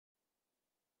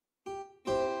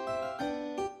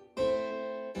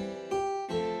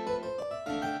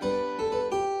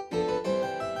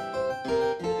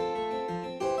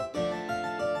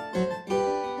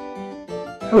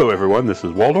Hello everyone, this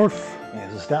is Waldorf. Yeah,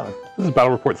 this is Statler. This is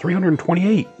Battle Report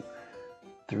 328.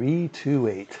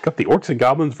 328. Got the Orcs and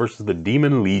Goblins versus the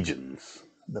Daemon Legions.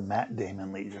 The Matt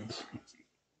Daemon Legions.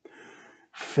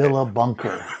 Fill a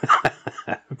bunker.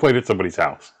 I played at somebody's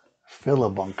house. Fill a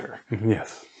bunker.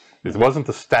 Yes. It wasn't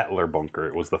the Statler bunker,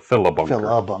 it was the Fill a bunker.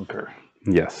 Fill a bunker.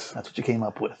 Yes. That's what you came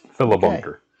up with. Fill a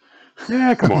bunker.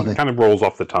 Yeah, come on. It kind of rolls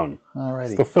off the tongue.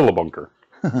 Alrighty. It's the Fill a bunker.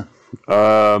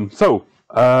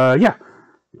 Yeah.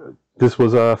 This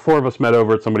was four of us met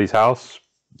over at somebody's house.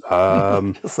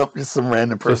 Just some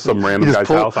random person. Just some random guy's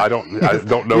house. I don't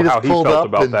know how he felt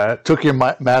about that. Took your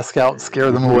mask out and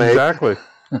scared them away. Exactly.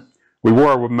 We wore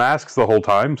our masks the whole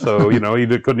time, so you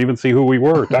couldn't even see who we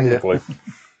were technically. Yeah.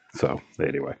 So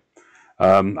anyway,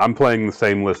 I'm playing the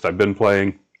same list I've been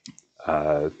playing. Wait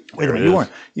a minute,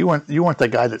 you weren't the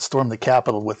guy that stormed the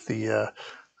Capitol with the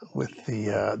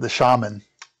shaman.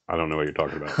 I don't know what you're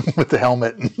talking about. With the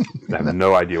helmet. I have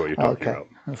no idea what you're talking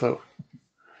about. So,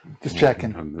 just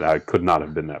checking. I could not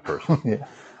have been that person. Yeah.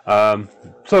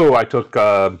 So I took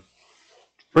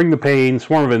Bring the Pain,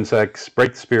 Swarm of Insects,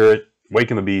 Break the Spirit,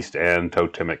 Waken the Beast, and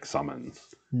Totemic Summons.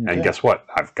 Okay. And guess what?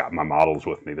 I've got my models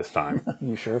with me this time.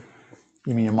 You sure?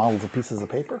 You mean your models of pieces of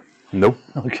paper? Nope.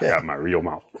 Okay. I got my real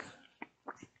model.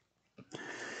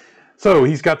 So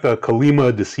he's got the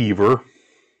Kalima Deceiver,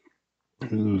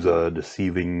 who's a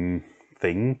deceiving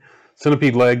thing.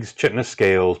 Centipede Legs, Chitinous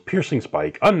Scales, Piercing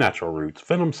Spike, Unnatural Roots,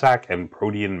 Venom Sac, and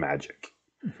Protean Magic.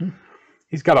 Mm-hmm.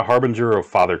 He's got a Harbinger of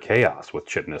Father Chaos with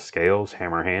Chitinous Scales,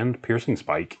 Hammer Hand, Piercing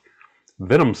Spike,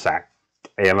 Venom Sac,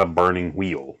 and a Burning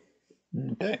Wheel.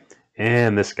 Okay.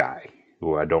 And this guy,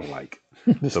 who I don't like.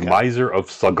 The Miser of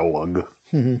Sugalug.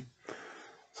 Mm-hmm.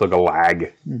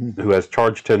 Sugalag, who has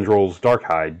Charged Tendrils, Dark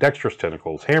Hide, Dexterous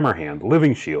Tentacles, Hammer Hand,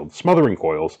 Living Shield, Smothering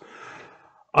Coils,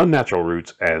 Unnatural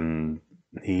Roots, and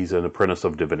he's an Apprentice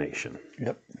of Divination.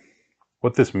 Yep.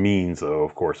 What this means, though,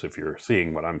 of course, if you're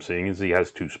seeing what I'm seeing, is he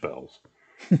has 2 spells.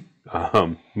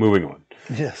 Moving on.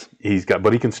 Yes.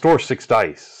 But he can store 6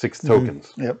 dice, 6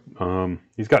 tokens. Yep.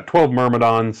 He's got 12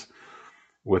 Myrmidons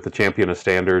with a Champion of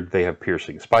Standard. They have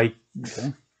Piercing Spikes.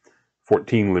 Okay.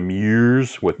 14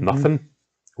 Lemures with nothing.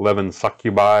 11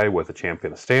 Succubi with a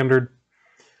Champion of Standard.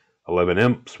 11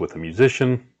 Imps with a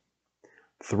Musician.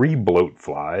 3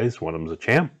 Bloatflies, one of them's a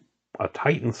champ. A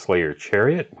Titan Slayer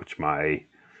Chariot, which my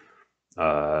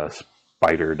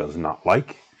spider does not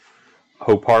like.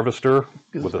 Hope Harvester.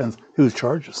 Depends whose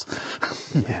charges.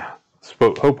 Yeah.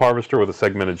 Hope Harvester with a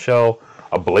segmented shell.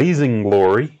 A Blazing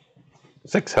Glory.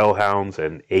 6 Hellhounds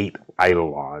and 8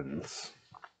 Eidolons.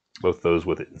 Both those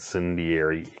with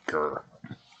Incendiary Acre.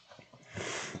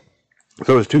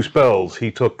 So his 2 spells,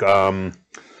 he took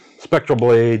Spectral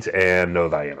Blades and Know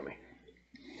Thy Enemy.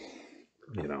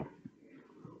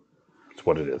 It's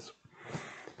what it is.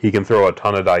 He can throw a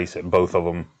ton of dice at both of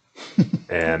them,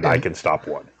 and I can stop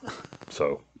one.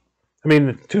 So,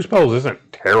 2 spells isn't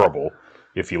terrible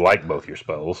if you like both your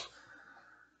spells,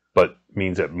 but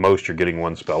means at most you're getting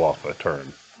 1 spell off a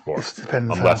turn, or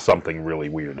unless something really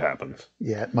weird happens.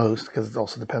 Yeah, at most, because it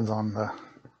also depends on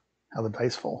how the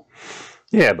dice fall.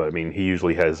 Yeah, but he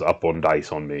usually has up on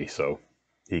dice on me, so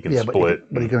he can split.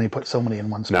 But he can only put so many in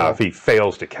one spell. Now, if he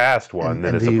fails to cast one,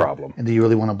 then it's a problem. And do you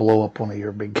really want to blow up one of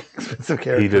your big expensive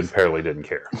characters? He apparently didn't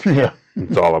care. Yeah.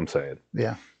 That's all I'm saying.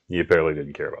 Yeah. He apparently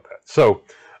didn't care about that. So,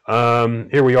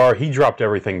 here we are. He dropped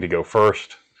everything to go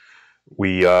first.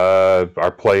 We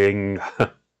are playing,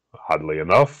 oddly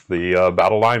enough, the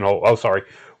battle line. Oh, sorry.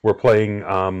 We're playing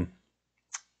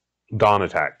Dawn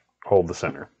Attack, Hold the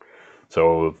Center.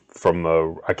 So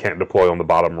I can't deploy on the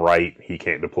bottom right. He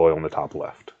can't deploy on the top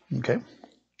left. Okay.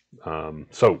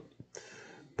 So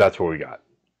that's what we got.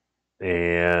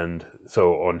 And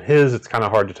so on his, it's kind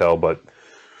of hard to tell, but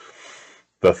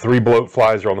the 3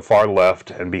 Bloatflies are on the far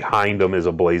left, and behind them is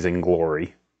a Blazing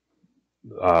Glory.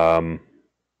 The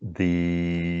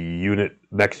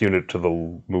next unit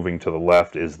moving to the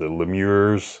left is the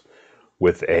Lemures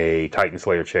with a Titan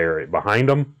Slayer Chariot behind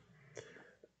them.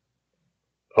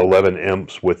 11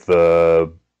 Imps with the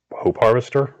Hope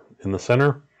Harvester in the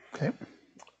center. Okay.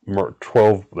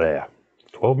 12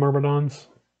 Myrmidons.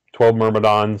 12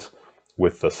 Myrmidons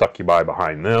with the Succubi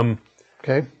behind them.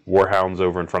 Okay. Warhounds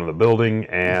over in front of the building,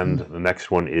 and the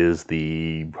next one is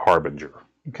the Harbinger.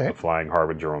 Okay. The Flying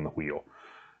Harbinger on the wheel.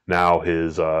 Now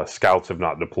his scouts have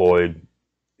not deployed,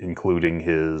 including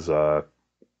his the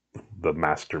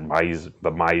Miser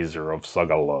of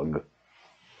Sugalug.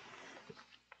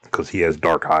 Because he has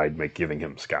Dark Hide, giving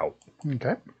him Scout.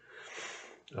 Okay.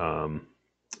 And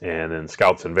then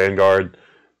Scouts and Vanguard,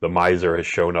 the Miser has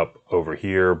shown up over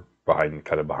here, behind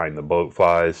the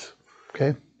Bloatflies.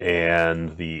 Okay.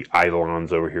 and the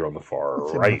Eidolons over here on the far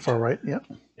right. On the far right, yeah.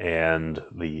 And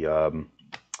the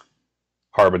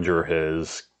Harbinger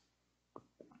has,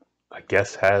 I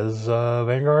guess, has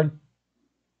Vanguard.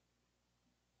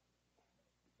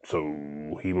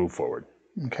 So he moved forward.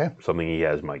 Okay. Something he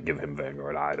has might give him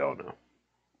Vanguard. I don't know.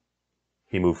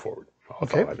 He moved forward.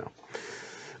 That's all I know.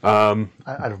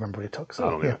 I don't remember what he took. So, I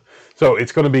don't know. So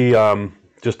it's going to be,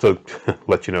 just to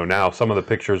let you know now, some of the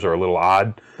pictures are a little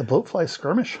odd. The bloatfly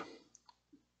skirmish?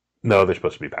 No, they're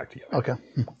supposed to be packed together. Okay.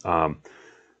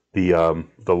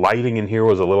 The lighting in here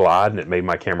was a little odd, and it made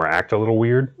my camera act a little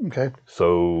weird. Okay.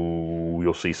 So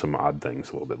you'll see some odd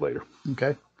things a little bit later.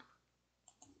 Okay.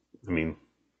 I mean,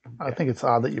 I think it's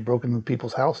odd that you broke into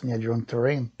people's house and you had your own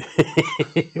terrain.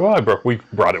 Well, we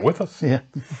brought it with us. Yeah.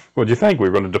 What'd you think? We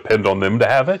were going to depend on them to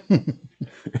have it?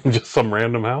 Just some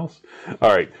random house?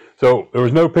 All right. So there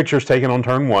was no pictures taken on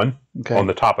turn 1. Okay. On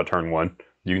the top of turn 1.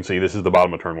 You can see this is the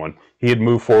bottom of turn 1. He had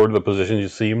moved forward to the position. You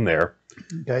see him there.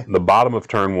 Okay. The bottom of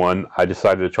turn 1, I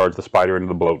decided to charge the spider into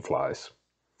the bloatflies.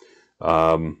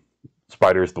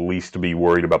 Spider is the least to be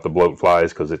worried about the bloatflies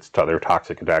because their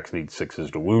toxic attacks need 6s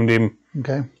to wound him.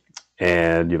 Okay.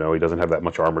 And, he doesn't have that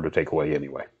much armor to take away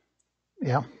anyway.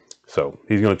 Yeah. So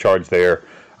he's going to charge there.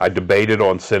 I debated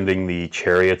on sending the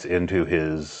chariots into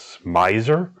his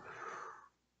miser.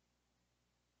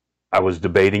 I was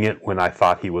debating it when I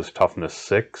thought he was toughness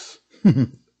 6.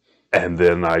 And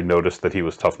then I noticed that he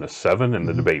was toughness 7, and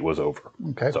the debate was over.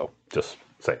 Okay. So, just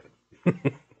saying.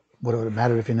 Would it have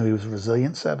mattered if you knew he was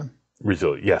resilient 7?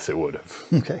 Resilient, yes, it would have.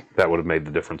 Okay. That would have made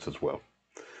the difference as well.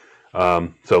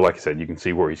 So, like I said, you can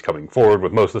see where he's coming forward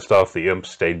with most of the stuff. The imps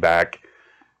stayed back,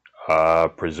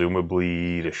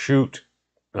 presumably to shoot.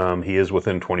 He is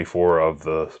within 24 of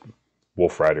the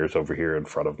wolf riders over here in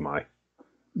front of my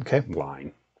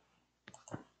line.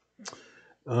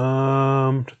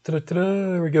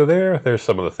 There we go there. There's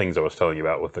some of the things I was telling you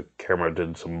about with the camera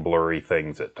did some blurry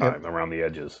things at time around the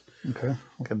edges. Okay,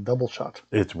 like a double shot.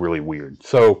 It's really weird.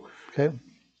 So,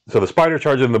 so the spider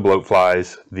charged in the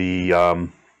bloatflies. The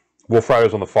wolf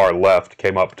riders on the far left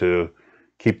came up to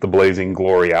keep the blazing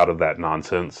glory out of that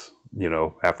nonsense,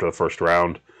 after the first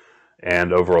round.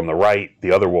 And over on the right,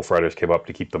 the other wolf riders came up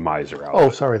to keep the miser out. Oh,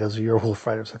 sorry, those are your wolf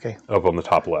riders. Okay. Up on the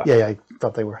top left. Yeah, I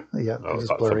thought they were. Yeah, oh, it's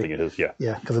blurry. Something it is. Yeah.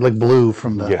 Yeah, because it looked blue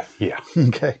from the. Yeah.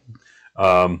 Okay.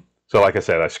 So, like I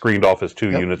said, I screened off his 2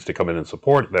 units to come in and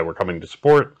support that were coming to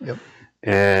support. Yep.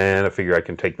 And I figure I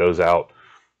can take those out.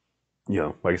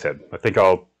 Like I said, I think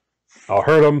I'll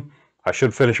hurt him. I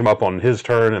should finish him up on his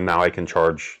turn, and now I can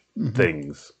charge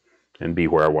things and be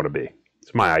where I want to be.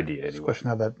 It's my idea anyway. Question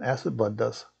how that acid blood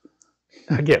does.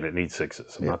 Again, it needs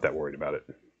 6s. I'm not that worried about it.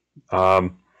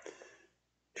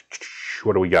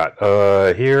 What do we got?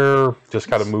 Here, just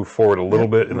got to move forward a little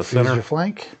bit in the center. Your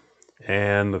flank.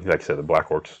 And like I said, the Black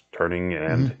Orcs turning,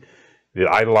 and the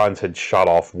Eidolons had shot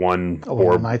off one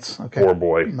boar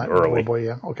boy early. Boy,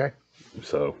 yeah, okay.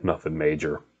 So nothing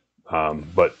major.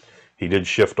 But he did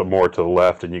shift more to the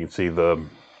left, and you can see the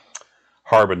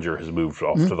Harbinger has moved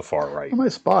off to the far right. A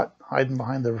nice spot, hiding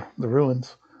behind the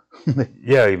ruins.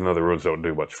 Yeah, even though the ruins don't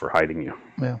do much for hiding you.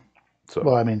 Yeah. So,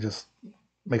 well, I mean, just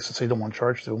makes it so you don't want to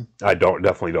charge to them. I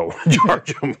definitely don't want to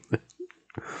charge them.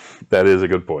 That is a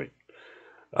good point.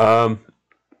 I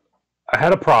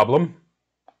had a problem.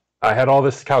 I had all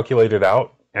this calculated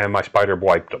out, and my spider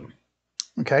wiped them.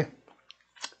 Okay.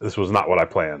 This was not what I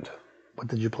planned. What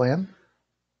did you plan?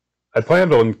 I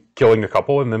planned on killing a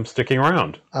couple and them sticking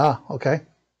around. Ah, okay.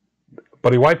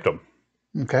 But he wiped them.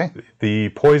 Okay. The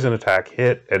poison attack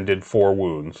hit and did 4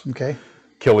 wounds. Okay.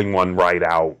 Killing one right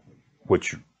out,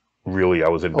 which really I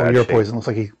was in bad shape. Oh, your poison looks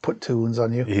like he put 2 wounds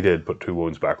on you. He did put 2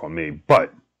 wounds back on me,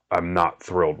 but I'm not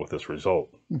thrilled with this result.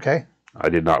 Okay. I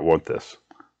did not want this.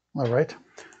 All right.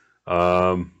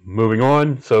 Moving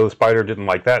on. So the spider didn't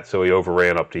like that, so he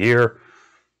overran up to here.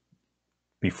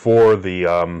 Before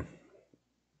the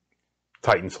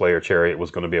Titan Slayer chariot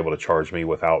was going to be able to charge me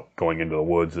without going into the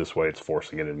woods. This way it's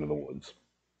forcing it into the woods.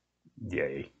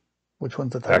 Yay. Which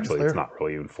one's the Titan Actually, Slayer? it's not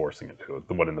really even forcing it to it.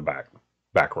 The one in the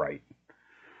back right.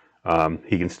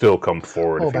 He can still come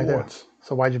forward if he wants.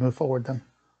 So why'd you move forward then?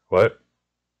 What?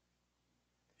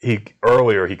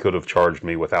 Earlier he could have charged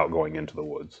me without going into the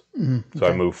woods. So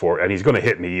I moved forward, and he's going to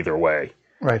hit me either way.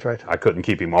 Right. I couldn't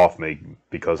keep him off me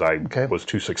because I was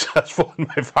too successful in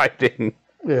my fighting.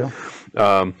 Yeah.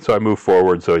 So I moved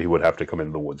forward, so he would have to come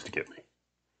into the woods to get me.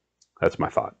 That's my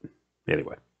thought.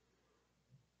 Anyway.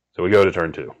 So we go to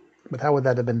turn 2. But how would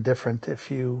that have been different if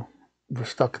you were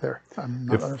stuck there? I'm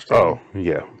not understanding. Oh,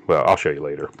 yeah. Well, I'll show you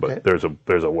later. But there's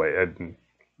a way.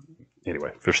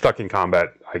 Anyway, if you're stuck in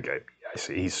combat, I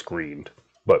see he's screened.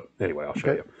 But anyway, I'll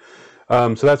show you.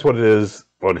 So that's what it is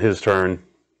on his turn.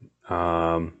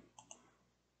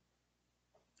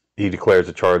 He declares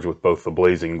a charge with both the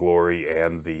Blazing Glory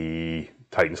and the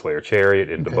Titan Slayer Chariot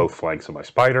into both flanks of my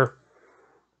spider.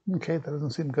 Okay, that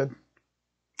doesn't seem good.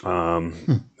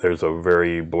 There's a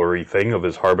very blurry thing of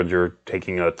his Harbinger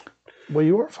taking a... Well,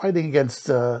 you were fighting against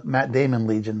Matt Daemon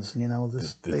Legions, you know.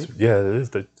 Yeah, it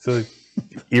is the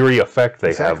eerie effect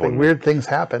they have. On weird things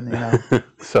happen, you know.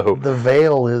 So the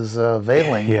veil is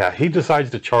veiling. Yeah, he decides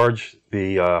to charge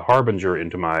the Harbinger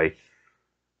into my...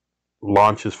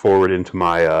 launches forward into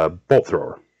my bolt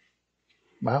thrower.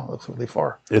 Wow, that looks really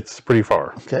far. It's pretty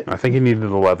far. Okay. I think he needed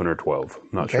 11 or 12.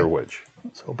 Not sure which. I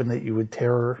was hoping that you would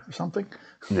tear or something.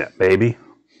 Yeah, maybe.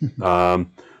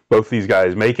 Both these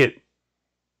guys make it.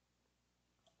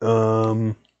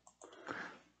 That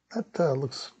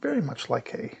looks very much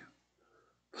like a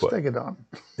stegodon.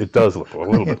 It does look a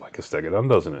little bit like a stegodon,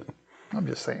 doesn't it? I'm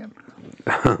just saying.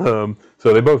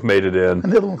 So they both made it in.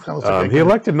 And the other one kind of looks like he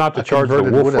elected not to charge the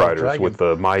Wolf Riders dragon with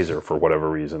the Miser for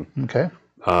whatever reason. Okay.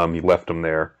 He left them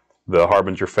there. The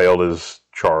Harbinger failed his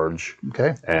charge.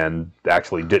 Okay. And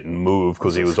actually didn't move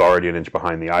because he was already an inch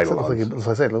behind the Eidolons. As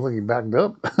I said, it looked like he backed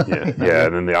up. Yeah,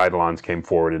 and then the Eidolons came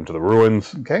forward into the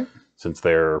ruins. Okay. Since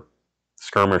they're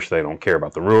skirmish, they don't care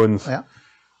about the ruins. Yeah.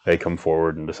 They come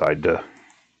forward and decide to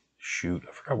shoot.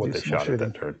 I forgot what they shot at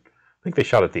that turn. I think they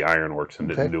shot at the Iron Orcs and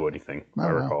didn't do anything, I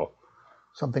recall.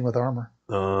 Something with armor.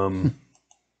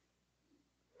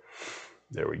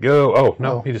 There we go. Oh,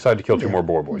 no, he decided to kill two more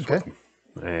boar boys with them.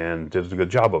 And did a good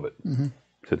job of it,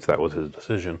 since that was his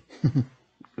decision.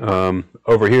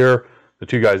 Over here, the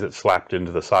two guys that slapped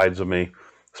into the sides of me,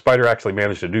 Spider actually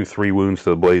managed to do 3 wounds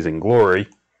to the Blazing Glory,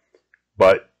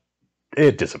 but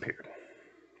it disappeared.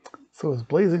 So his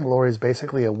Blazing Glory is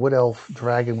basically a wood elf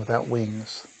dragon without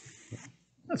wings.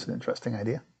 That's an interesting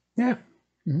idea. Yeah.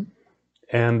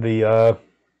 And the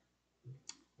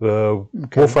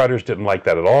Wolf Riders didn't like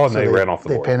that at all, and so they ran off the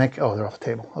board. They panic? Oh, they're off the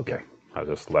table. Okay. Yeah. I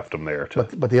just left them there.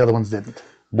 But the other ones didn't?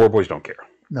 Boar boys don't care.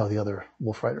 No, the other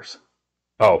Wolf Riders.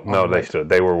 Oh, no, they stood.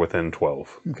 They were within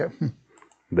 12. Okay.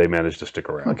 They managed to stick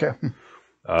around. Okay.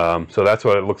 So that's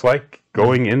what it looks like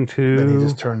going into... Then he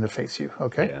just turned to face you.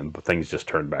 Okay. And things just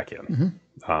turned back in.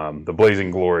 The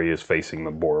Blazing Glory is facing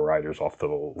the Boar Riders off to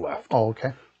the left. Oh,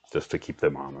 okay. Just to keep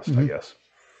them honest, I guess.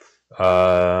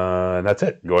 And that's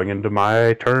it. Going into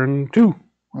my turn 2.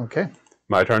 Okay.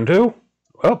 My turn 2?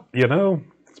 Well, you know,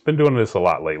 it's been doing this a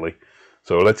lot lately.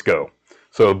 So let's go.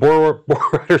 So Boar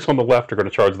Riders on the left are going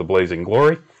to charge the Blazing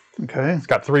Glory. Okay. It's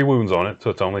got 3 wounds on it, so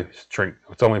it's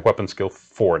only weapon skill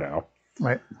 4 now.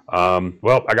 Right.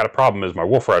 Well, I got a problem is my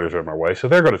Wolf Riders are in my way, so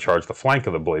they're going to charge the flank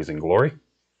of the Blazing Glory,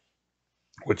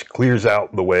 which clears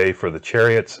out the way for the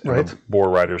chariots and the Boar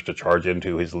Riders to charge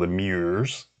into his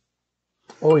lemures.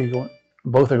 Oh,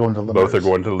 both are going to lemures. Both are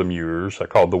going to lemures. I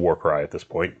called the war cry at this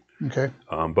point. Okay.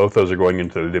 Both those are going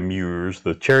into lemures.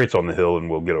 The chariots on the hill and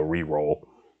will get a reroll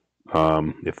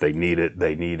if they need it.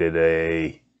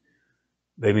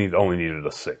 Only needed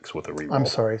a 6 with a reroll. I'm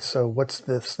sorry. So what's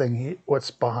this thing? What's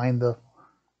behind the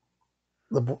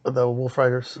Wolf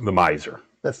Riders? The Miser.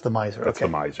 That's the Miser. That's the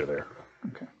Miser there.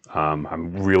 Okay.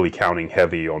 I'm really counting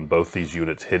heavy on both these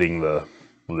units hitting the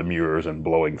lemures and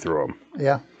blowing through them.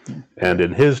 Yeah. And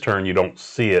in his turn, you don't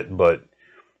see it, but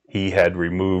he had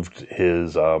removed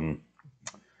his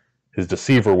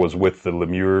deceiver was with the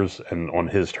lemures, and on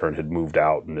his turn had moved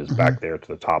out and is back there to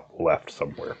the top left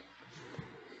somewhere.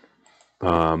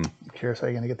 I'm curious how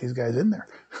you're going to get these guys in there.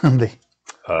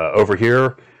 Over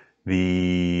here,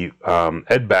 the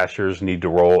Ed Bashers need to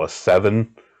roll a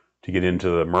 7 to get into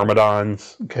the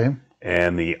Myrmidons. Okay.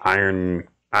 And the Iron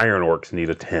Orcs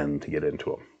need a 10 to get into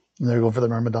them. And they're going for the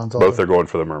Myrmidons also? Both are going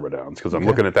for the Myrmidons, because I'm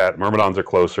looking at that. Myrmidons are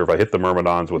closer. If I hit the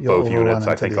Myrmidons with both units,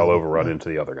 I think I'll overrun into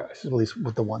the other guys. At least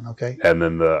with the one, okay. And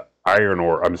then the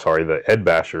the Ed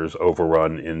Bashers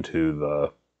overrun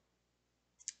into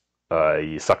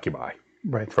the Succubi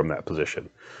from that position.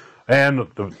 And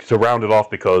to round it off,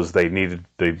 because they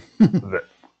didn't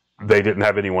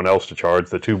have anyone else to charge,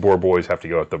 the 2 Boar Boys have to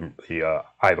go at the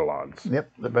Eidolons.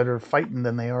 Yep, they're better fighting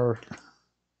than they are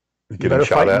getting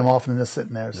shot at. Them off than just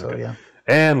sitting there, so yeah.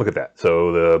 And look at that.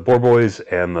 So the Boar Boys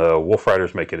and the Wolf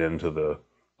Riders make it into the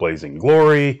Blazing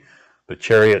Glory. The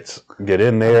chariots get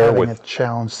in there. I'm having a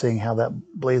challenge seeing how that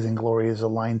Blazing Glory is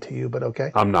aligned to you, but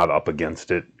okay. I'm not up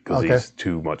against it because he's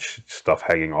too much stuff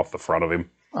hanging off the front of him.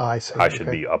 Oh, I see. I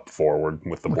should be up forward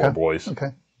with the Boar Boys.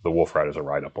 Okay. The Wolf Riders are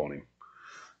right up on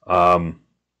him.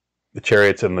 The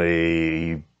chariots and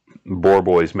the Boar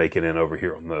Boys make it in over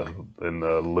here in the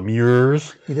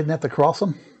lemures. You didn't have to cross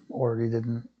them, or you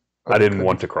didn't? I didn't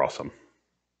want to cross them.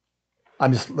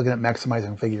 I'm just looking at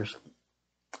maximizing figures.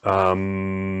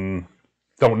 Don't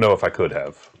know if I could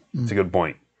have. It's a good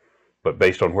point. But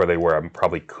based on where they were, I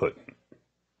probably couldn't.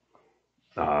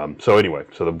 So anyway,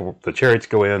 so the chariots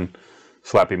go in,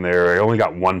 slap him there. I only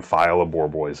got one file of boar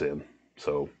boys in.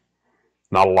 So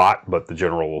not a lot, but the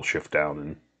general will shift down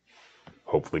and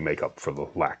hopefully make up for the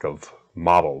lack of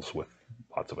models with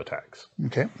lots of attacks.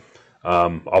 Okay.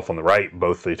 Off on the right,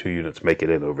 both the two units make it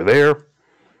in over there.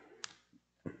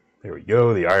 There we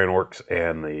go. The Iron Orcs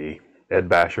and the Ed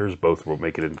Bashers both will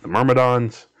make it into the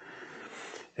Myrmidons.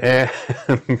 And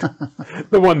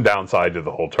the one downside to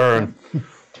the whole turn,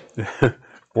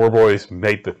 Boar Boys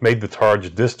made the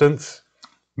charge distance,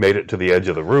 made it to the edge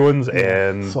of the ruins,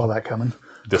 and saw that coming.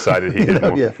 Decided he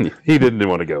didn't. He didn't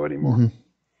want to go anymore.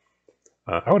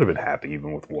 I would have been happy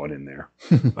even with one in there.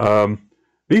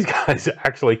 These guys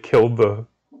actually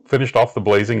finished off the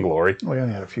Blazing Glory. We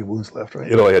only had a few wounds left,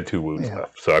 right? It only had 2 wounds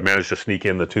left, so I managed to sneak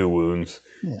in the 2 wounds.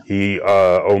 Yeah. He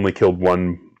only killed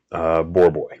one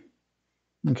Boar Boy,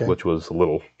 which was a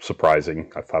little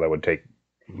surprising. I thought I would take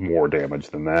more damage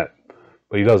than that,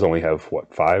 but he does only have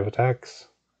what, 5 attacks?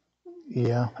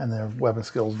 Yeah, and their weapon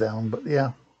skills down, but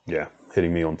yeah. Yeah,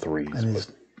 hitting me on 3s. And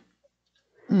he's,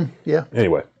 yeah.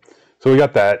 Anyway, so we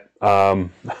got that.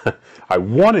 I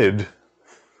wanted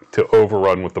to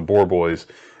overrun with the Boar Boys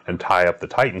and tie up the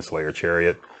Titan Slayer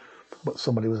chariot. But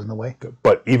somebody was in the way.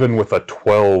 But even with a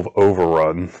 12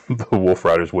 overrun, the Wolf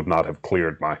Riders would not have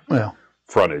cleared my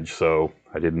frontage, so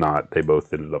I did not. They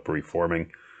both ended up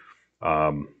reforming.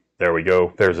 There we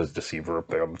go. There's his Deceiver up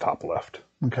there on the top left.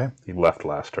 Okay. He left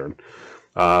last turn.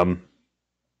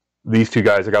 These 2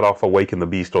 guys, I got off Awaken the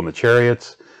Beast on the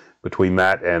chariots. Between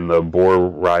that and the Boar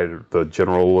Rider, the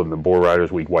General and the Boar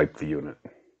Riders, we wiped the unit.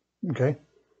 Okay.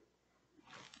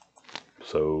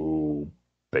 So,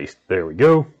 there we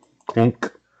go.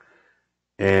 Clunk.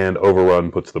 And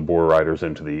Overrun puts the Boar Riders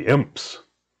into the Imps.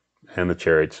 And the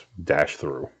chariots dash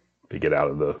through to get out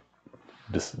of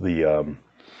the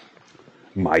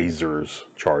Miser's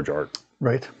charge art.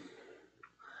 Right.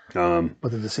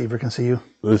 But the Deceiver can see you?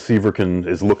 The Deceiver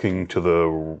is looking to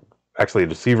the... Actually,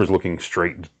 the Deceiver's looking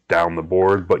straight down the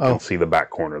board, but can see the back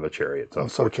corner of the chariots,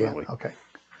 unfortunately. So it can.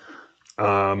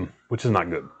 Okay. Which is not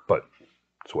good, but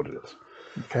it's what it is.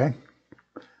 Okay.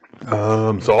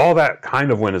 So all that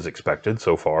kind of went as expected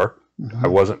so far. I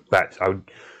was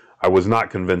not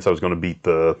convinced I was going to beat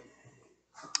the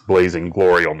Blazing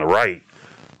Glory on the right,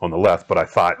 on the left, but I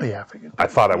thought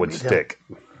I would stick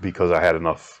because I had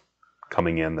enough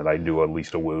coming in that I do at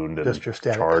least a wound and just your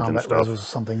static charge combat and stuff.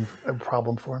 Was a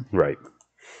problem for him. Right.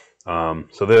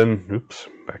 So then, oops,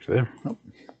 back to there. Nope.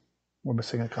 We're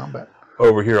missing a combat.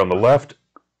 Over here on the left,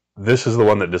 this is the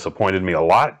one that disappointed me a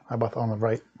lot. How about on the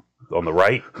right? On the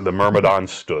right, the Myrmidon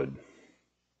stood.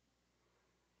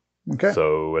 Okay.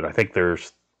 So, and I think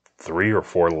there's 3 or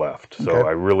 4 left. So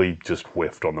I really just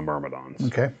whiffed on the Myrmidons.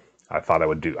 Okay. I thought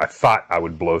I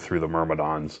would blow through the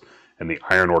Myrmidons, and the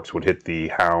Iron Orcs would hit the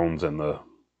Hounds, and the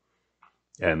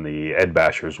Ed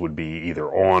Bashers would be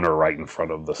either on or right in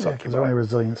front of the Succubi. Because they're only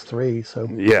Resilience 3, so...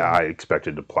 Yeah, I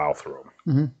expected to plow through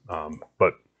them.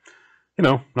 But,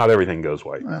 not everything goes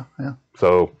right. Yeah.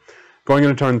 So, going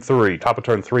into turn 3, top of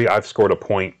turn 3, I've scored a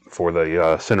point for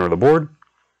the center of the board.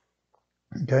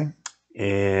 Okay.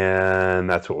 And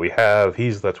that's what we have.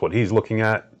 That's what he's looking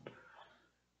at.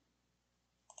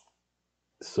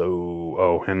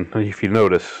 So, and if you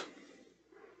notice,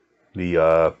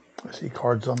 I see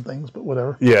cards on things, but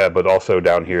whatever. Yeah, but also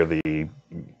down here, the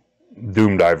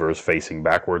Doom Diver is facing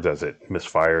backwards as it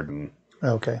misfired. And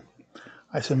okay.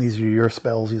 I assume these are your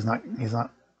spells. He's not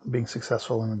being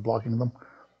successful in blocking them.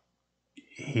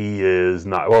 He is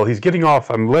not. Well, he's getting off.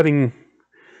 I'm letting...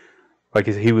 Like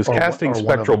he was casting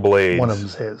Spectral Blades. One of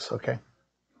them's his, okay.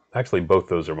 Actually, both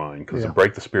those are mine, because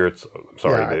Break the Spirits...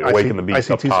 the Awaken the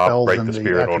Beast up top, Break the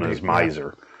Spirit on his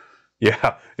Miser.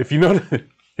 Yeah, if you notice...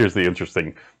 Here's the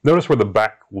interesting... Notice where the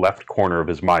back left corner of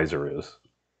his Miser is.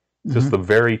 Just the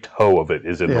very toe of it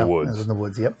is in the woods. Is in the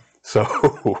woods, yep. So,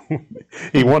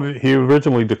 he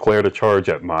originally declared a charge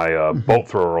at my Bolt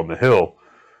Thrower on the hill,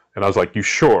 and I was like, you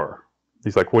sure?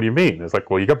 He's like, what do you mean? It's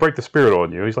like, well, you got Break the Spirit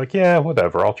on you. He's like, yeah,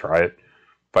 whatever, I'll try it.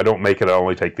 If I don't make it, I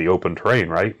only take the open terrain,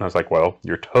 right? And I was like, well,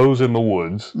 your toe's in the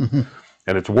woods,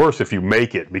 and it's worse if you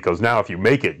make it, because now if you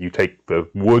make it, you take the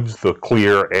woods, the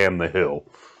clear, and the hill.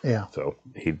 Yeah. So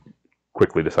he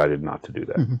quickly decided not to do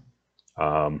that.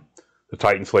 The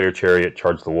Titan Slayer chariot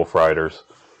charged the Wolf Riders.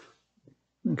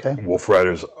 Okay. Wolf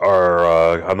Riders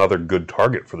are another good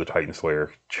target for the Titan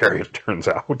Slayer chariot, turns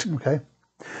out. Okay.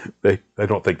 I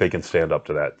don't think they can stand up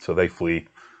to that, so they flee.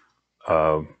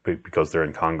 because they're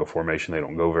in conga formation. They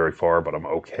don't go very far, but I'm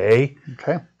okay.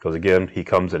 Okay. Because again, he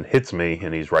comes and hits me,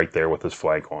 and he's right there with his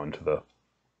flank on to the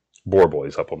boar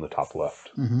boys up on the top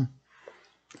left. Mm-hmm.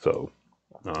 So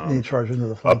and you charge into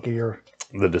the flank of your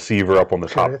the deceiver up on the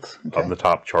chariots. top, on the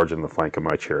top, charging the flank of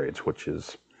my chariots, which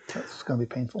is That's going to be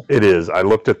painful. it is. I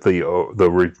looked at the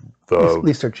At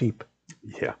least they're cheap.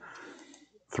 yeah,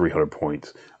 300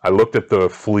 points. I looked at the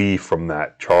flee from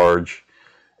that charge,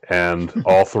 and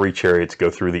all 3 chariots go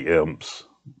through the imps.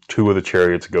 2 of the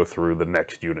chariots go through the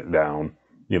next unit down.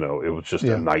 You know, it was just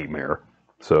a nightmare.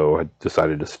 So I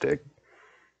decided to stick.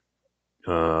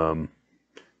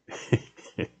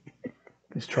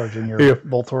 He's charging your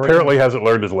bolt thrower. Apparently hasn't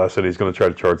learned his lesson. He's going to try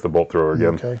to charge the bolt thrower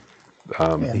again. Okay.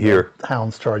 And here. The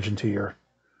hounds charge into your...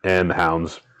 And the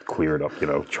hounds clear it up, you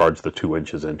know, charge the 2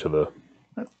 inches into the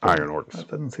iron orcs. That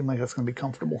doesn't seem like that's going to be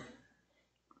comfortable.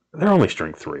 They're only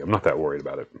strength 3. I'm not that worried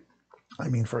about it. I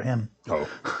mean, for him. Oh,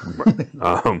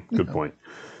 right. Good point.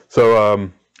 So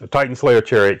a Titan Slayer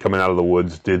chariot coming out of the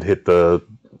woods did hit the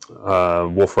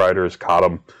Wolf Riders, caught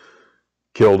them,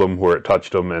 killed them where it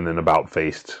touched them, and then about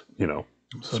faced, you know,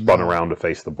 spun around to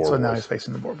face the boar boys. So now he's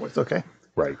facing the boar boys. Okay.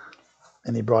 Right.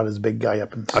 And he brought his big guy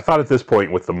up. And I thought at this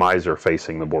point, with the miser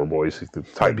facing the boar boys, the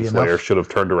Titan Slayer should have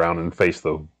turned around and faced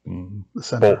the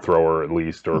bolt thrower at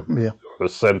least, or the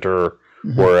center,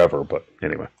 wherever. But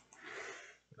anyway,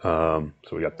 so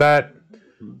we got that.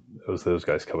 Those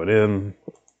guys coming in.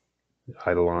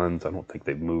 Eidolons, I don't think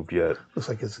they've moved yet. Looks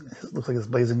like his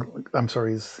blazing. I'm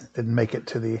sorry, he didn't make it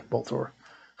to the bolt thrower.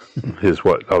 His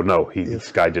what? Oh no,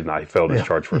 this guy did not. He failed his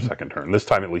charge for a second turn. This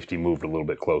time, at least, he moved a little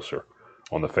bit closer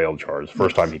on the failed charge.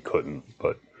 First time he couldn't,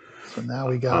 but so now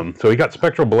we got. So he got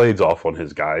spectral blades off on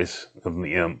his guys of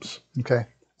the imps. Okay.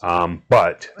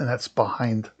 But and that's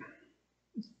behind.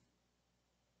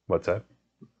 What's that?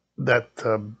 That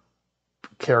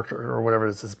character or whatever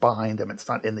it is behind him. It's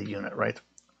not in the unit, right?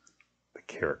 The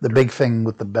character. The big thing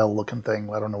with the bell-looking thing.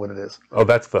 I don't know what it is. Oh,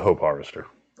 that's the Hope Harvester.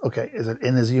 Okay, is it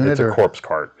in his unit? It's a corpse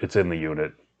cart. It's in the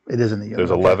unit. It is in the unit. There's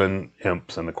 11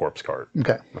 imps in the corpse cart.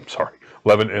 Okay. I'm sorry.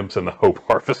 11 imps in the Hope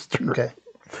Harvester. Okay.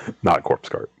 Not corpse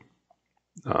cart.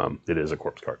 It is a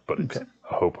corpse cart, but it's a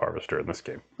Hope Harvester in this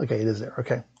game. Okay, it is there.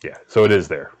 Okay. Yeah, so it is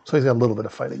there. So he's got a little bit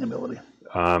of fighting ability.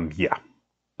 Yeah.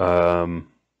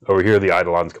 Over here, the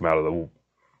Eidolons come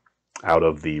out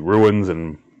of the ruins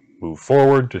and move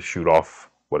forward to shoot off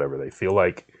whatever they feel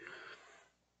like.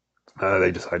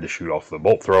 They decide to shoot off the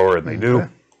bolt thrower, and they do.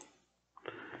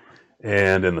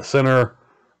 And in the center,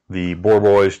 the boar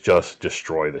boys just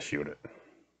destroy this unit.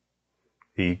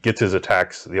 He gets his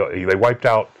attacks. They wiped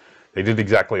out. They did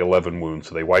exactly 11 wounds,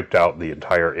 so they wiped out the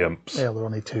entire imps. Yeah, there were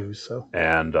only 2, so.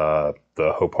 And the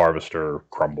Hope Harvester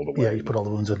crumbled away. Yeah, you put all the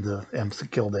wounds into the imps to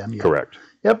kill them. Yeah. Correct.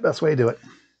 Yep, that's the way you do it.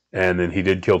 And then he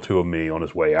did kill 2 of me on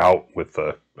his way out with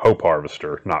the Hope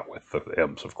Harvester, not with the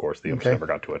imps, of course. The imps never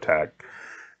got to attack.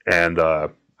 And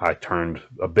I turned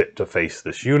a bit to face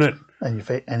this unit.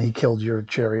 And he killed your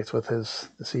chariots with his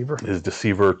deceiver? His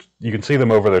deceiver, you can see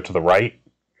them over there to the right.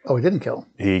 Oh, he didn't kill?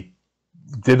 He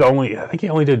did I think he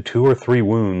only did 2 or 3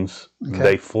 wounds. Okay.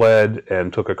 They fled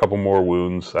and took a couple more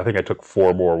wounds. I think I took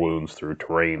 4 more wounds through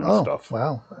terrain and stuff.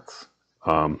 Wow, that's...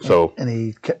 And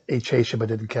he chased you but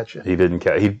didn't catch you. He didn't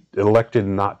catch. He elected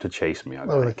not to chase me. I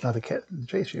think. Not to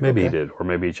chase you. Maybe he did, or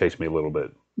maybe he chased me a little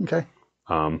bit. Okay.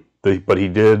 But he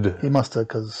did. He must have,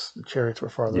 because the chariots were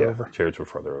farther over. Yeah, chariots were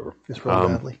farther over. Just really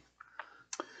badly.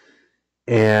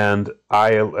 And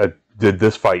I did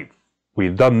this fight. We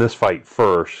had done this fight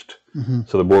first,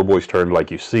 so the boar boys turned like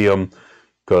you see them,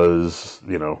 because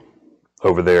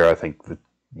over there I think that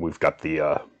we've got the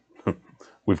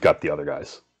other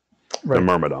guys. Right. The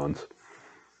Myrmidons.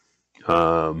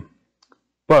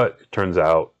 But it turns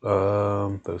out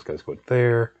those guys go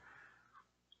there.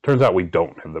 Turns out we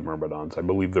don't have the Myrmidons. I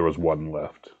believe there was 1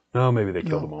 left. No, maybe they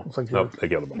killed them all. Nope, they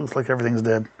killed them all. Looks like everything's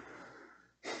dead.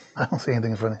 I don't see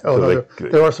anything in front of you. Oh, so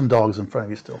there are some dogs in front of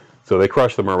you still. So they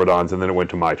crushed the Myrmidons, and then it went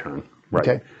to my turn. Right.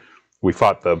 Okay. We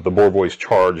fought the boar boys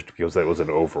charged because that was an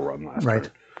overrun last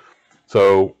turn.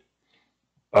 So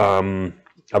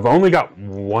I've only got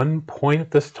 1 point at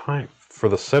this time for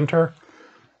the center,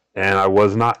 and I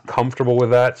was not comfortable with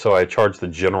that, so I charged the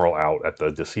general out at the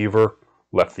deceiver,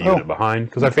 left the unit behind,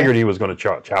 because I figured he was going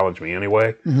to challenge me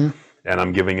anyway, and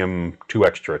I'm giving him 2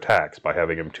 extra attacks by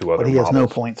having him 2 other But he has no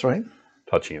points, right?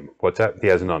 Touching him. What's that? He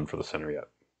has none for the center yet.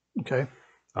 Okay.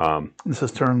 This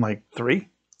is turn 3?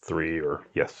 3, or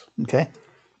yes. Okay.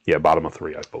 Yeah, bottom of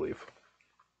 3, I believe.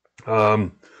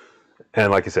 And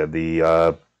like I said, the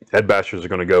Ed Bashers are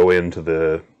going to go into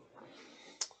the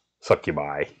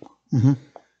succubi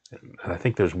And I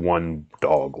think there's one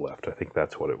dog left. I think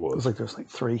that's what it was. It was like there's like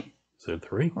 3. Is there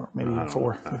 3? Or maybe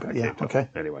 4. Yeah, okay.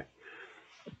 Anyway.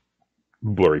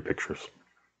 Blurry pictures.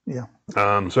 Yeah.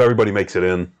 So everybody makes it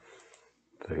in.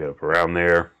 They get up around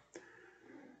there.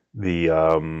 The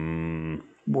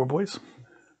War Boys?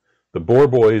 The Boar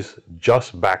Boys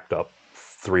just backed up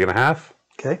 3.5.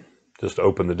 Okay. Just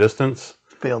opened the distance.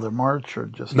 Failed their march or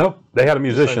just... Nope. They had a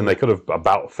musician. They could have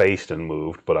about faced and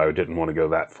moved, but I didn't want to go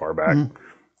that far back.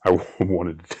 I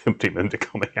wanted to tempt him into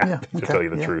coming out, to tell you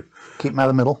the truth. Keep him out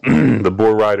of the middle. The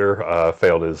Boar Rider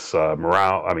failed his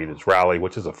his rally,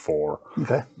 which is a 4.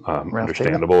 Okay.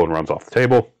 Understandable, and runs off the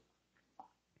table.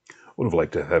 Would have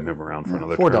liked to have him around for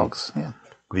another 4 turn. dogs, yeah.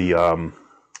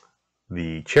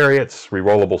 The chariots,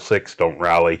 rerollable 6, don't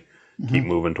rally. Keep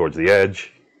moving towards the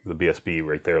edge. The BSB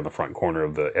right there in the front corner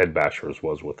of the Ed Bashers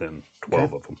was within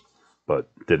 12 of them,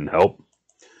 but didn't help.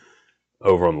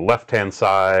 Over on the left-hand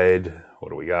side, what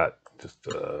do we got? Just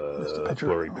a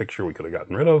blurry picture we could have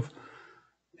gotten rid of.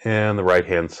 And the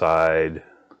right-hand side,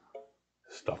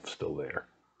 stuff's still there.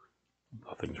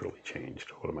 Nothing's really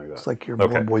changed. What am I got? It's like your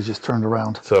Boar Boys just turned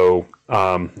around. So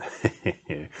the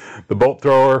bolt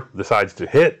thrower decides to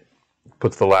hit,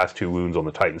 puts the last 2 wounds on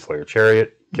the Titan Slayer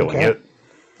chariot, killing it.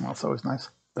 That's always nice.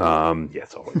 Yeah,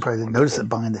 it's always You probably didn't notice it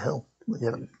behind the hill. You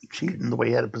had him cheating the way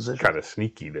he had it positioned. kind of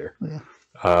sneaky there. Yeah.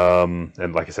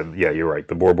 And like I said, yeah, you're right.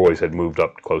 The Boar Boys had moved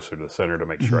up closer to the center to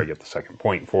make sure I get the second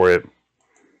point for it.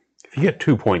 If you get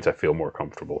 2 points, I feel more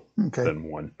comfortable than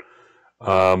 1.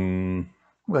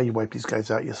 Well, you wipe these guys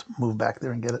out. You just move back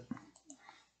there and get it.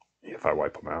 If I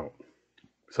wipe them out.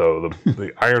 So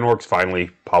the Iron Orcs finally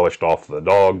polished off the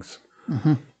dogs.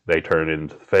 They turn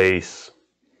into the face.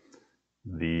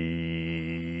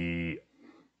 The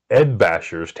Ed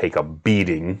Bashers take a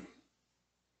beating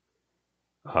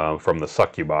from the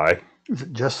Succubi. Is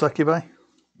it just Succubi?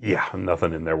 Yeah,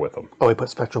 nothing in there with them. Oh, he put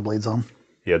Spectral Blades on.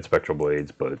 He had Spectral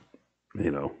Blades, but,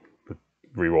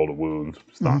 reroll the wounds.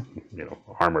 It's not,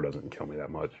 armor doesn't kill me that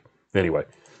much. Anyway,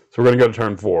 so we're going to go to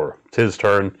turn 4. It's his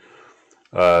turn.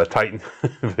 Titan,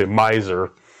 the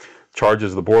Miser,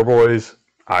 charges the Boar Boys.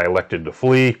 I elected to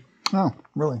flee. Oh,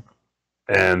 really?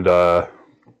 And I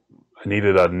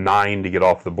needed a 9 to get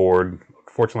off the board.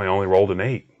 Fortunately, I only rolled an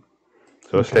 8.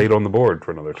 So I stayed on the board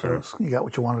for another turn. So you got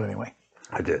what you wanted anyway.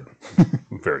 I did.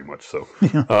 Very much so.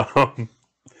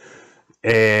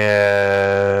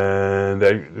 And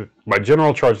my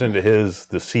general charged into his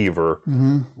Deceiver.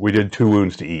 We did 2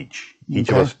 wounds to each. Each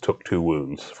of us took 2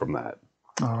 wounds from that.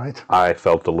 All right. I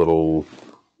thought that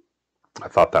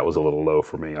was a little low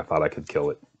for me. I thought I could kill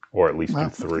it, or at least do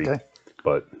 3. Okay.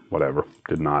 But whatever,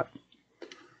 did not.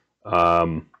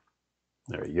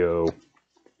 There you go.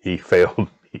 He failed.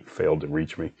 He failed to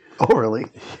reach me. Oh, really?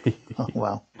 Oh,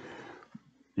 wow.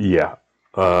 Yeah.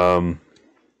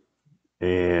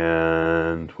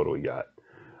 And what do we got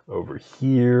over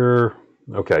here?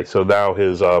 Okay, so now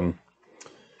his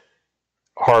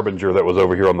Harbinger that was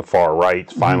over here on the far right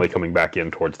is finally coming back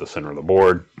in towards the center of the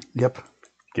board. Yep.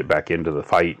 Get back into the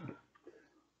fight.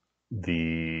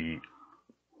 The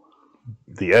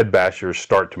Ed Bashers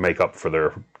start to make up for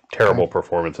their terrible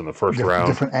performance in the first round.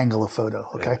 Different angle of photo,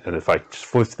 okay. And if I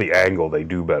flip the angle, they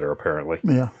do better, apparently.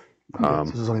 Yeah. So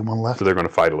there's only 1 left. So they're going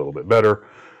to fight a little bit better.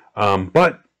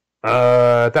 But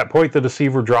at that point, the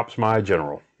Deceiver drops my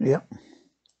general. Yep.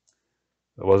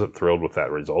 I wasn't thrilled with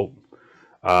that result.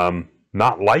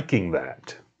 Not liking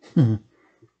that,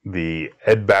 the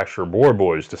Ed Basher Boar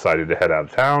Boys decided to head out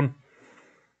of town.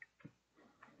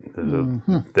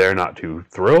 They're not too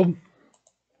thrilled.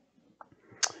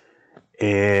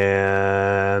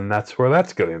 And that's where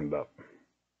that's going to end up.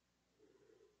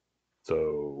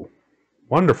 So,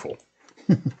 wonderful.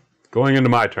 Going into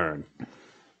my turn.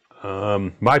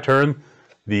 My turn,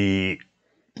 Are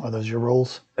those your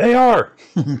rolls? They are.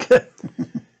 Okay.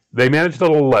 They managed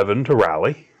an 11 to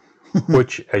rally,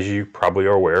 which, as you probably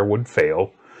are aware, would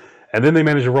fail. And then they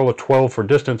managed to roll a 12 for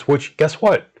distance, which, guess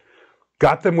what?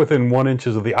 Got them within 1 inch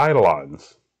of the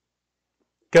Eidolons.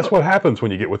 Guess what happens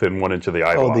when you get within 1 inch of the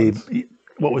Eidolons?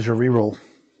 What was your reroll?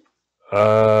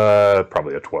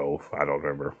 Probably a 12. I don't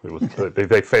remember. It was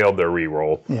they failed their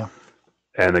reroll. Yeah.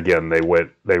 And again, they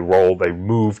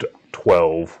moved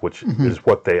 12, which is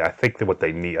what they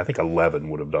need. I think 11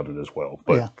 would have done it as well.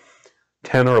 But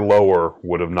 10 or lower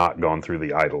would have not gone through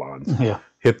the Eidolons. Yeah.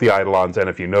 Hit the Eidolons, and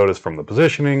if you notice from the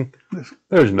positioning,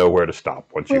 there's nowhere to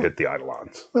stop once you hit the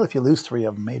Eidolons. Well, if you lose 3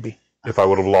 of them, maybe. If I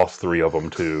would have lost 3 of them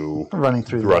to running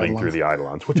through the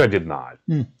Eidolons, which I did not.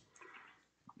 And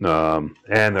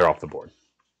they're off the board.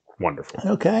 Wonderful.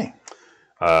 Okay.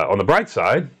 On the bright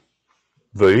side,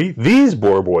 These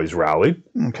boar boys rallied.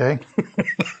 Okay.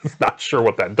 Not sure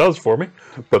what that does for me,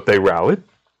 but they rallied.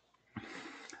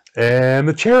 And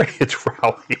the chariots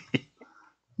rallied.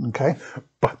 Okay.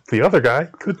 But the other guy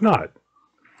could not.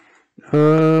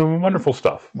 Wonderful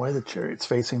stuff. Why are the chariots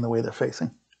facing the way they're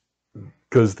facing?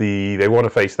 Because they want to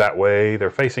face that way. They're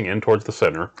facing in towards the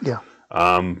center. Yeah.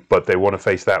 But they want to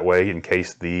face that way in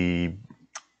case the...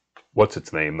 What's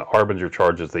its name? The Harbinger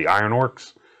charges the Iron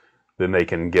Orcs. Then they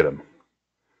can get him.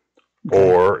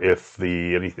 Okay. Or if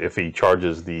he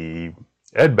charges the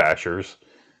Ed Bashers,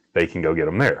 they can go get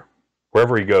him there.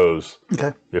 Wherever he goes,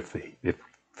 okay. If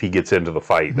he gets into the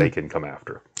fight, they can come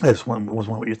after. That's was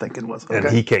one what you're thinking was. Okay. And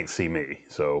he can't see me,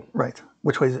 so... Right.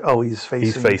 Which way is... Oh, he's facing...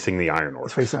 He's facing the Iron Orcs.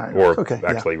 He's facing Iron Orcs. Or okay,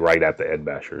 actually right at the Ed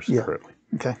Bashers currently.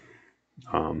 Okay.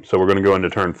 So we're going to go into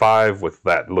turn 5 with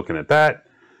that, looking at that.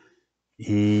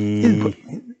 He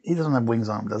doesn't have wings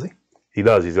on him, does he? He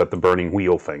does. He's got the burning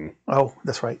wheel thing. Oh,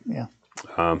 that's right, yeah.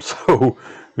 So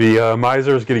the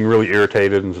miser is getting really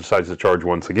irritated and decides to charge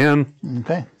once again.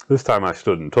 Okay. This time I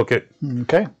stood and took it.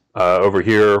 Okay. Over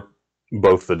here,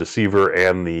 both the Deceiver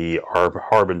and the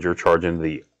Harbinger charge into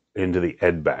the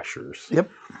Ed Bashers. Yep.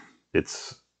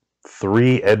 It's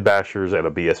 3 Ed Bashers and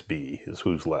a BSB is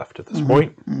who's left at this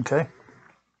point. Okay.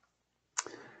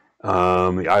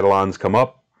 The Eidolons come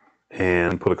up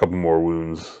and put a couple more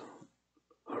wounds,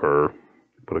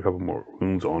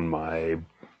 on my...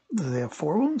 Do they have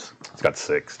 4 wounds? It's got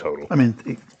 6 total. I mean,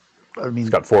 it's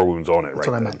got 4 wounds on it. That's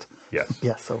right what I then. meant. Yes.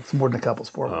 Yeah, so it's more than a couple. It's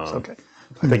 4 wounds. Okay.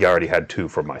 I think I already had 2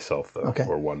 for myself though, okay.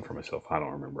 Or 1 for myself. I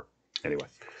don't remember. Anyway,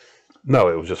 no,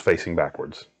 it was just facing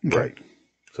backwards. Okay. Right.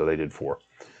 So they did 4.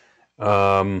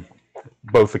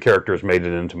 Both the characters made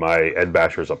it into my Ed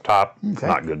Bashers up top. Okay.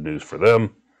 Not good news for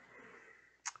them.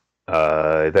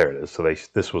 There it is. So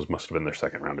this must have been their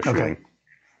second round of shooting. Okay.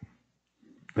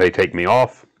 They take me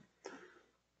off.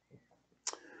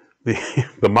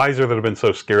 The miser that I've been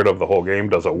so scared of the whole game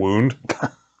does a wound.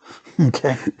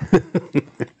 Okay.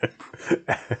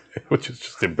 Which is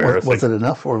just embarrassing. Was it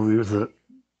enough, or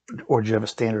did you have a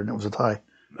standard and it was a tie?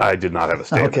 I did not have a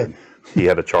standard. Okay. He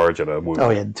had a charge and a wound. Oh,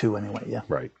 he had 2 anyway, yeah.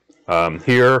 Right.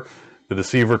 Here, the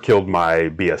Deceiver killed my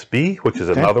BSB, which is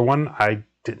another one I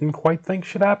didn't quite think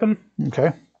should happen.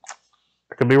 Okay.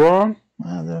 I could be wrong.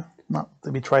 Well, they're not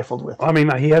to be trifled with. I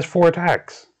mean, he has 4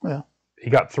 attacks. Yeah. He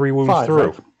got 3 wounds 5, through.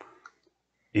 right?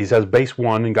 He has base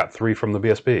 1 and got 3 from the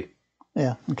BSB.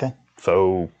 Yeah, okay.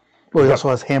 So... Well, he also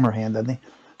has hammer hand, doesn't he?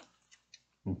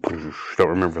 Don't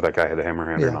remember if that guy had a hammer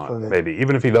hand or not. Okay. Maybe.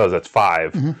 Even if he does, that's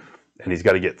 5. And he's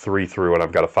got to get 3 through, and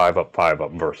I've got a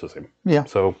 5-up versus him. Yeah.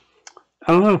 So,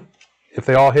 I don't know. If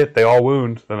they all hit, they all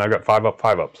wound, then I've got 5-up,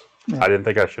 5-ups. Yeah. I didn't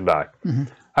think I should die.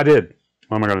 I did.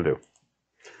 What am I going to do?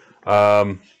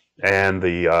 And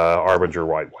the Harbinger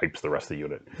wipes the rest of the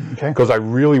unit. Okay. Because I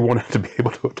really wanted to be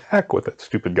able to attack with that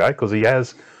stupid guy, because he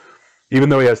has... Even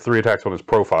though he has 3 attacks on his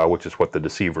profile, which is what the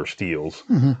Deceiver steals,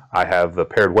 I have the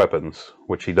paired weapons,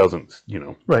 which he doesn't,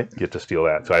 get to steal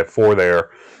that. So I have 4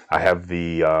 there. I have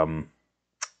the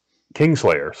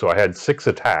Kingslayer. So I had 6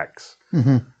 attacks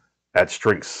at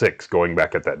strength 6 going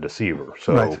back at that Deceiver.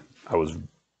 So I was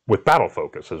with battle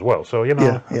focus as well. So, I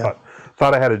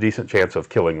thought I had a decent chance of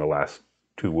killing the last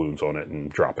 2 wounds on it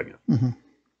and dropping it.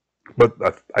 But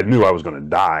I knew I was going to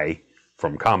die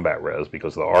from combat res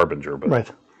because of the Harbinger. But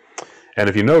right. And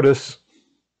if you notice,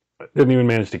 I didn't even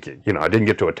manage to I didn't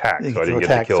get to attack, so I didn't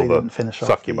get to kill the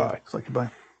succubi. Succubi.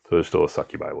 So there's still a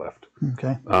succubi left.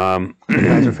 Okay. You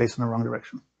guys are facing the wrong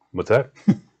direction. What's that?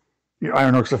 Your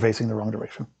Iron Orcs are facing the wrong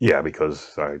direction. Yeah,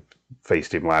 because I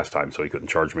faced him last time, so he couldn't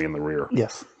charge me in the rear.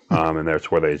 Yes. And that's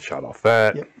where they shot off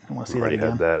that. Yep. I want to see I already that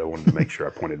again. had that. I wanted to make sure I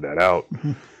pointed that out.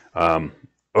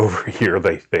 Over here,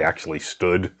 they actually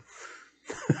stood.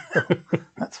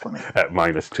 That's funny. At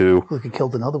 -2. Look, he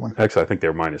killed another one. Actually, I think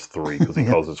they're -3 because he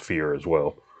causes fear as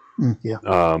well. Yeah.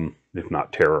 If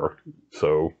not terror.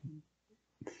 So,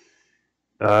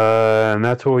 and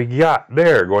that's what we got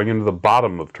there going into the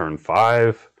bottom of turn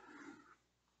 5.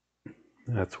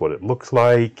 That's what it looks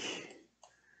like.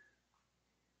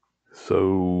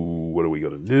 So, what are we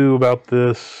going to do about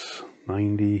this?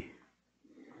 90.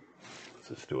 What's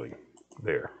this doing?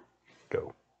 There.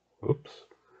 Go. Oops.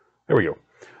 There we go.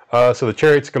 So the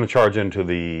Chariot's going to charge into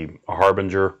the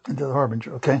Harbinger. Into the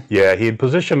Harbinger, okay. Yeah, he had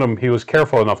positioned him. He was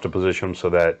careful enough to position him so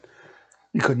that...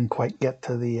 You couldn't quite get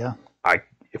to the...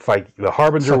 the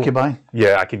Harbinger... Succubi?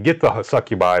 Yeah, I could get the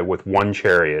Succubi with 1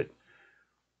 Chariot.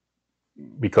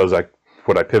 Because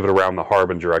when I pivot around the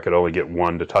Harbinger, I could only get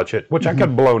 1 to touch it. Which I could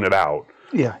have blown it out.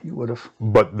 Yeah, you would have.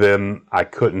 But then I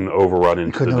couldn't overrun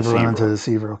into the Deceiver. Couldn't overrun into the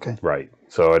Deceiver, okay. Right.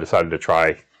 So I decided to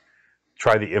try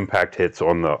try the impact hits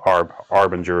on the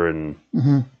Arbinger and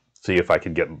see if I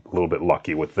could get a little bit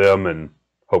lucky with them, and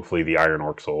hopefully the Iron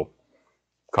Orcs will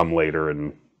come later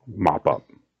and mop up.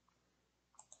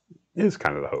 Is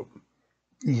kind of the hope.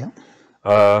 Yeah.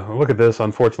 Look at this.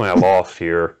 Unfortunately, I lost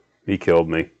here. He killed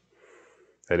me.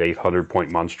 At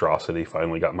 800-point monstrosity,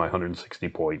 finally got my 160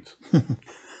 points.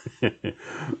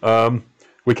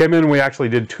 We came in and we actually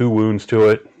did 2 wounds to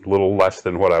it, a little less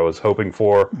than what I was hoping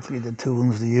for. So he did 2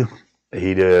 wounds to you?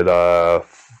 He did,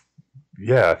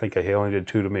 yeah, I think he only did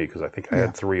 2 to me, because I think I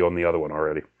had 3 on the other one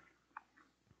already.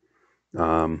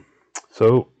 And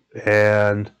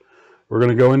we're going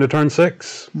to go into turn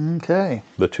 6. Okay.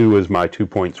 The 2 is my 2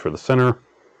 points for the center,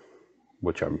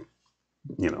 which I'm,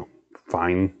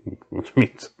 fine, which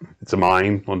means it's a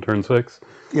mine on turn 6.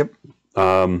 Yep.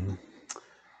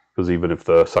 Because even if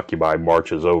the succubi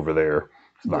marches over there,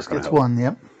 it's not going to help. 1,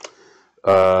 yep.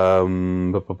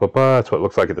 That's what it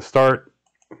looks like at the start.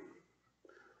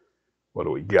 What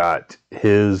do we got?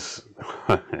 His...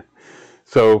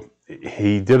 So,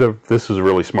 this is a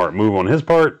really smart move on his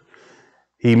part.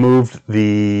 He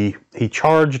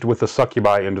charged with the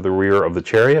succubi into the rear of the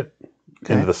chariot,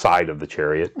 into the side of the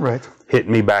chariot. Right. Hit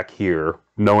me back here,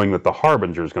 knowing that the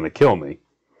Harbinger is going to kill me.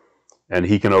 And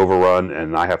he can overrun,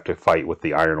 and I have to fight with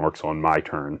the Iron Orcs on my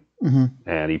turn.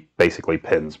 And he basically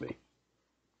pins me.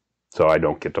 So I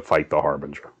don't get to fight the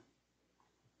Harbinger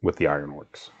with the Iron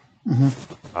Orcs.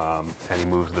 And he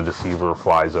moves the Deceiver,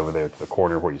 flies over there to the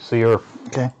corner where you see her.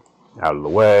 Okay. Out of the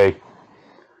way.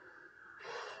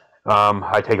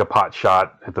 I take a pot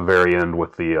shot at the very end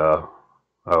with the...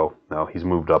 oh, no, he's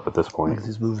moved up at this point. Because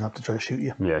he's moving up to try to shoot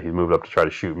you. Yeah, he's moved up to try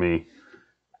to shoot me.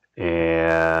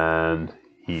 And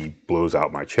he blows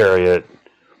out my chariot.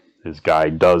 His guy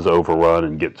does overrun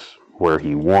and gets where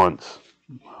he wants.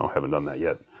 I haven't done that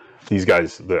yet. These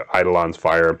guys, the Eidolons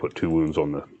fire and put 2 wounds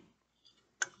on the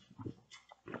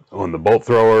bolt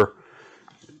thrower.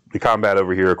 The combat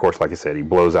over here, of course, like I said, he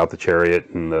blows out the chariot,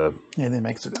 and the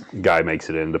guy makes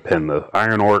it in to pin the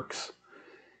Iron Orcs.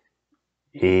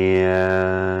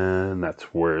 And that's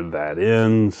where that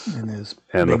ends. And his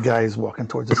big guy's walking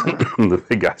towards the center. The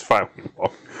big guy's finally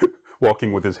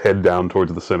walking with his head down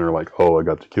towards the center like, oh, I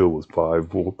got to kill those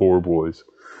 4 boys.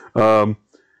 And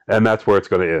that's where it's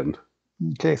going to end.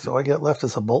 Okay, so I get left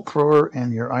as a bolt thrower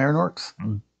and your Iron Orcs?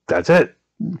 That's it.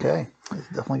 Okay, he's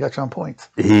definitely got you on points.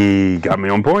 He got me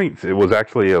on points. It was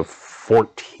actually a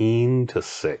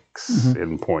 14-6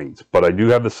 in points. But I do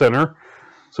have the center,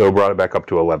 so brought it back up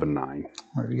to 11-9.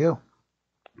 There you go.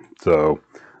 So,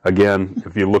 again,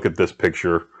 if you look at this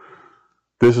picture,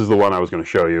 this is the one I was going to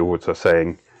show you, which is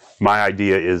saying, my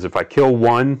idea is if I kill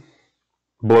 1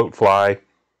 bloatfly,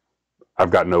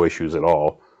 I've got no issues at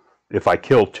all. If I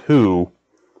kill 2,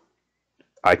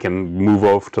 I can move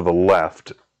off to the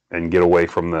left and get away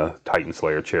from the Titan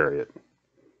Slayer chariot.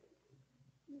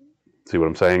 See what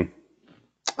I'm saying?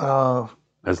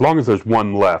 As long as there's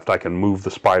 1 left, I can move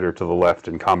the spider to the left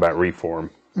in combat reform,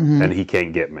 and he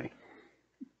can't get me.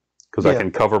 Because I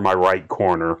can cover my right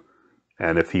corner,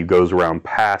 and if he goes around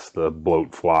past the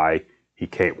bloatfly, he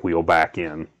can't wheel back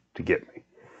in to get me.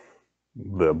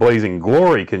 The Blazing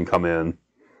Glory can come in.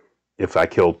 If I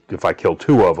kill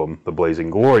 2 of them, the Blazing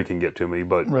Glory can get to me,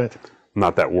 but I'm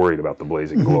not that worried about the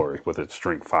Blazing Glory with its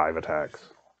strength 5 attacks.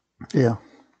 Yeah.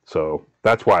 So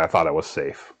that's why I thought I was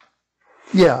safe.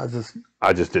 Yeah,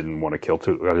 I just didn't want to kill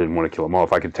 2. I didn't want to kill them all.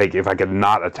 If I could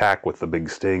not attack with the big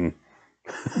sting,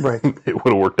 it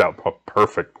would have worked out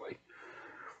perfectly.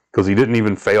 Because he didn't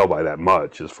even fail by that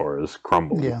much as far as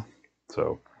crumble. Yeah.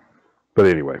 So, but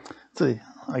anyway. See,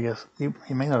 I guess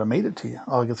he may not have made it to you.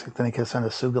 Oh, I guess then he could send a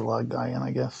Sugalog guy in,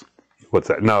 I guess. What's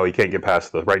that? No, he can't get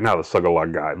past right now the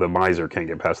Sugalog guy, the Miser can't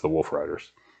get past the Wolf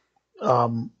Riders.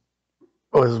 Oh,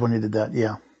 this is when you did that,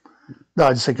 yeah. No,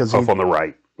 I just think because off on the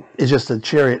right. It's just the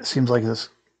chariot seems like this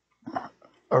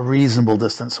a reasonable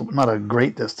distance, not a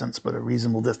great distance, but a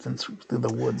reasonable distance through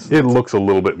the woods. It looks a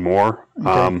little bit more.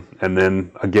 Okay. And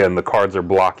then, again, the cards are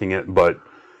blocking it, but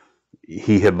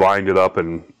he had lined it up,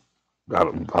 and I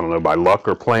don't know, by luck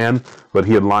or plan, but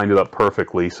he had lined it up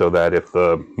perfectly so that if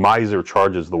the Miser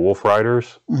charges the Wolf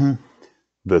Riders,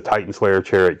 the Titan Slayer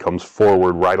chariot comes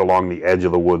forward right along the edge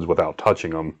of the woods without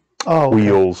touching them,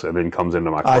 wheels, and then comes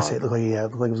into my front. I see. It looked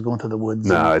like, it was going through the woods.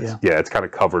 No, it's kind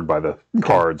of covered by the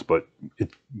cards, but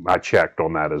I checked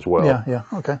on that as well. Yeah,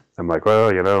 okay. I'm like, well,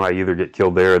 I either get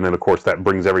killed there, and then, of course, that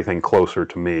brings everything closer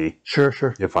to me.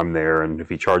 Sure. If I'm there, and if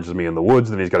he charges me in the woods,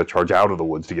 then he's got to charge out of the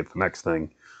woods to get the next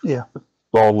thing. Yeah.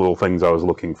 All little things I was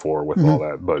looking for with all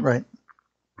that, but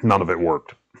none of it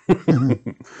worked.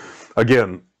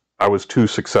 Again, I was too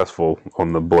successful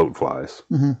on the bloat flies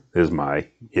Mm-hmm. is my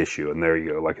issue. And there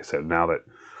you go. Like I said, now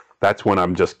that's when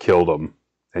I'm just killed him.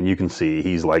 And you can see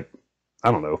he's like,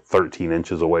 I don't know, 13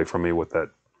 inches away from me with that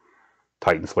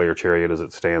Titan Slayer chariot as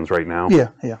it stands right now. Yeah,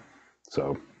 yeah.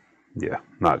 So, yeah,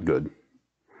 not good.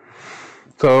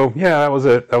 So, yeah, that was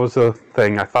it. That was the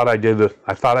thing. I thought I did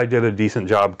a decent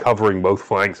job covering both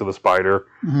flanks of the spider.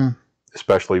 Mm-hmm.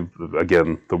 Especially,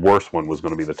 again, the worst one was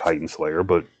going to be the Titan Slayer.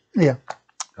 But yeah,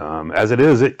 as it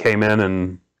is, it came in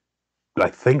and I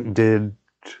think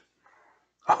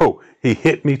he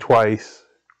hit me twice.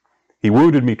 He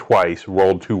wounded me twice,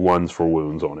 rolled 2 1s for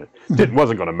wounds on it. It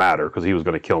wasn't going to matter because he was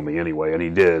going to kill me anyway, and he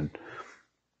did.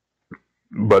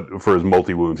 But for his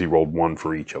multi-wounds, he rolled 1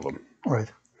 for each of them. Right.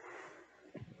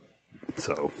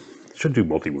 So, should do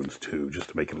multi-wounds too, just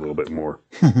to make it a little bit more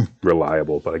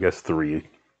reliable. But I guess D3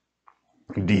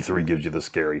 gives you the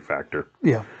scary factor.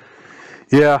 Yeah.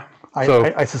 Yeah.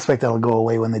 I suspect that'll go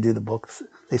away when they do the books.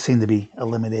 They seem to be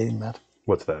eliminating that.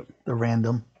 What's that? The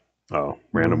random. Oh,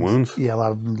 random wounds? Yeah, a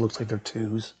lot of them looks like they're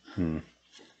 2s.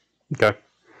 Okay.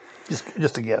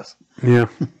 Just a guess. Yeah.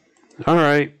 All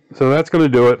right. So that's going to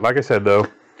do it. Like I said, though,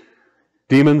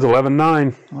 Demons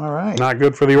 11-9. All right. Not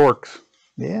good for the orcs.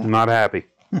 Yeah. Not happy.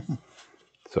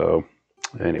 So,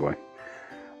 anyway.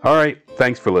 All right.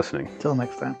 Thanks for listening. Till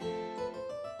next time.